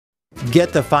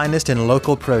Get the finest in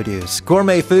local produce,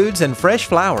 gourmet foods, and fresh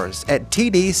flowers at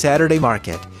TD Saturday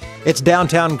Market. It's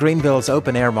downtown Greenville's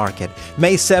open-air market,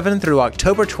 May 7 through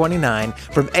October 29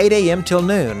 from 8 a.m. till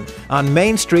noon on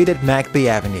Main Street at McBee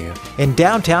Avenue in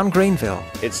downtown Greenville.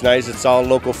 It's nice. It's all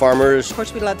local farmers. Of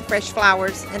course, we love the fresh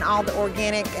flowers and all the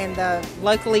organic and the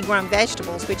locally grown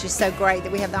vegetables, which is so great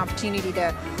that we have the opportunity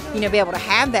to, be able to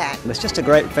have that. It's just a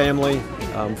great family,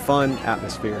 fun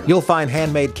atmosphere. You'll find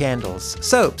handmade candles,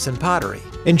 soaps, and pottery.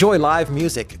 Enjoy live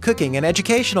music, cooking, and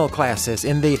educational classes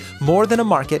in the More Than a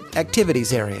Market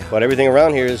activities area. But everything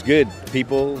around here is good.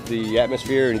 People, the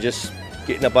atmosphere, and just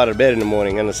getting up out of bed in the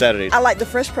morning on a Saturday. I like the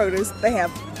fresh produce. They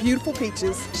have beautiful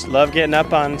peaches. Just love getting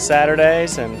up on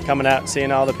Saturdays and coming out and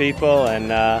seeing all the people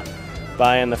and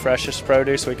buying the freshest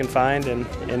produce we can find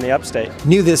in the upstate.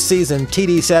 New this season,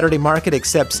 TD Saturday Market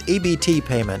accepts EBT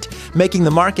payment, making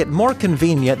the market more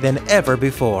convenient than ever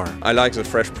before. I like the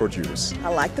fresh produce. I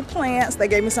like the plants. They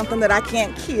gave me something that I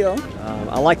can't kill.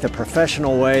 I like the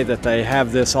professional way that they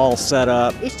have this all set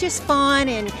up. It's just fun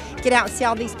and get out and see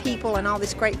all these people and all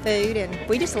this great food, and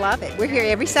we just love it. We're here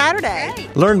every Saturday.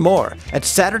 Learn more at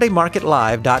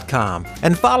SaturdayMarketLive.com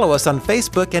and follow us on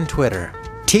Facebook and Twitter.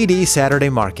 TD Saturday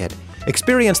Market.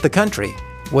 Experience the country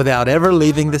without ever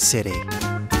leaving the city.